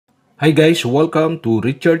Hi guys, welcome to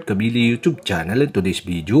Richard Kabili YouTube channel. In today's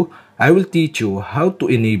video, I will teach you how to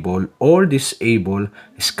enable or disable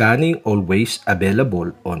scanning always available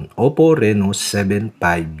on OPPO Reno 7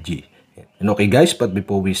 5G. And okay guys, but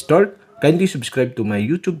before we start, kindly subscribe to my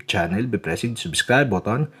YouTube channel by pressing the subscribe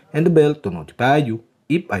button and the bell to notify you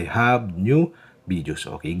if I have new videos.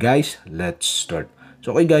 Okay guys, let's start.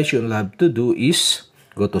 So okay guys, you'll have to do is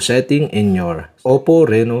go to setting in your OPPO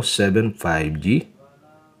Reno 7 5G.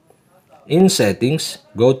 In settings,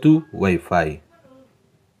 go to Wi-Fi.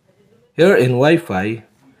 Here in Wi-Fi,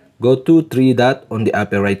 go to 3 dot on the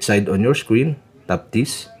upper right side on your screen, tap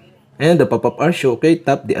this, and the pop-up are show, okay,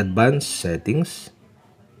 tap the advanced settings.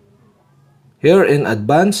 Here in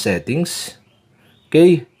advanced settings,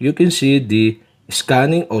 okay, you can see the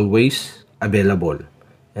scanning always available.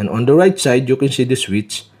 And on the right side, you can see the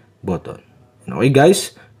switch button. And okay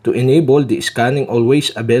guys, to enable the scanning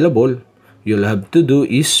always available, you'll have to do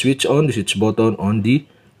is switch on the switch button on the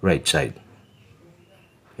right side.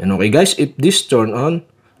 And okay guys, if this turn on,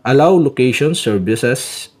 allow location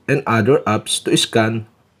services and other apps to scan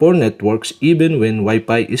for networks even when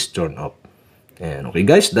Wi-Fi is turned off. And okay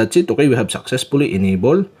guys, that's it. Okay, we have successfully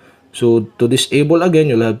enabled. So to disable again,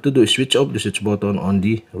 you'll have to do is switch off the switch button on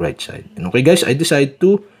the right side. And okay guys, I decided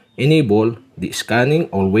to enable the scanning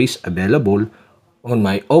always available on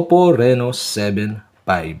my OPPO Reno 7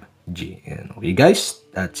 5G. And okay guys,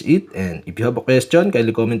 that's it. And if you have a question,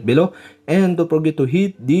 kindly comment below. And don't forget to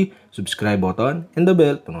hit the subscribe button and the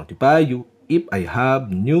bell to notify you if I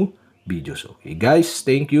have new videos. Okay guys,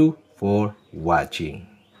 thank you for watching.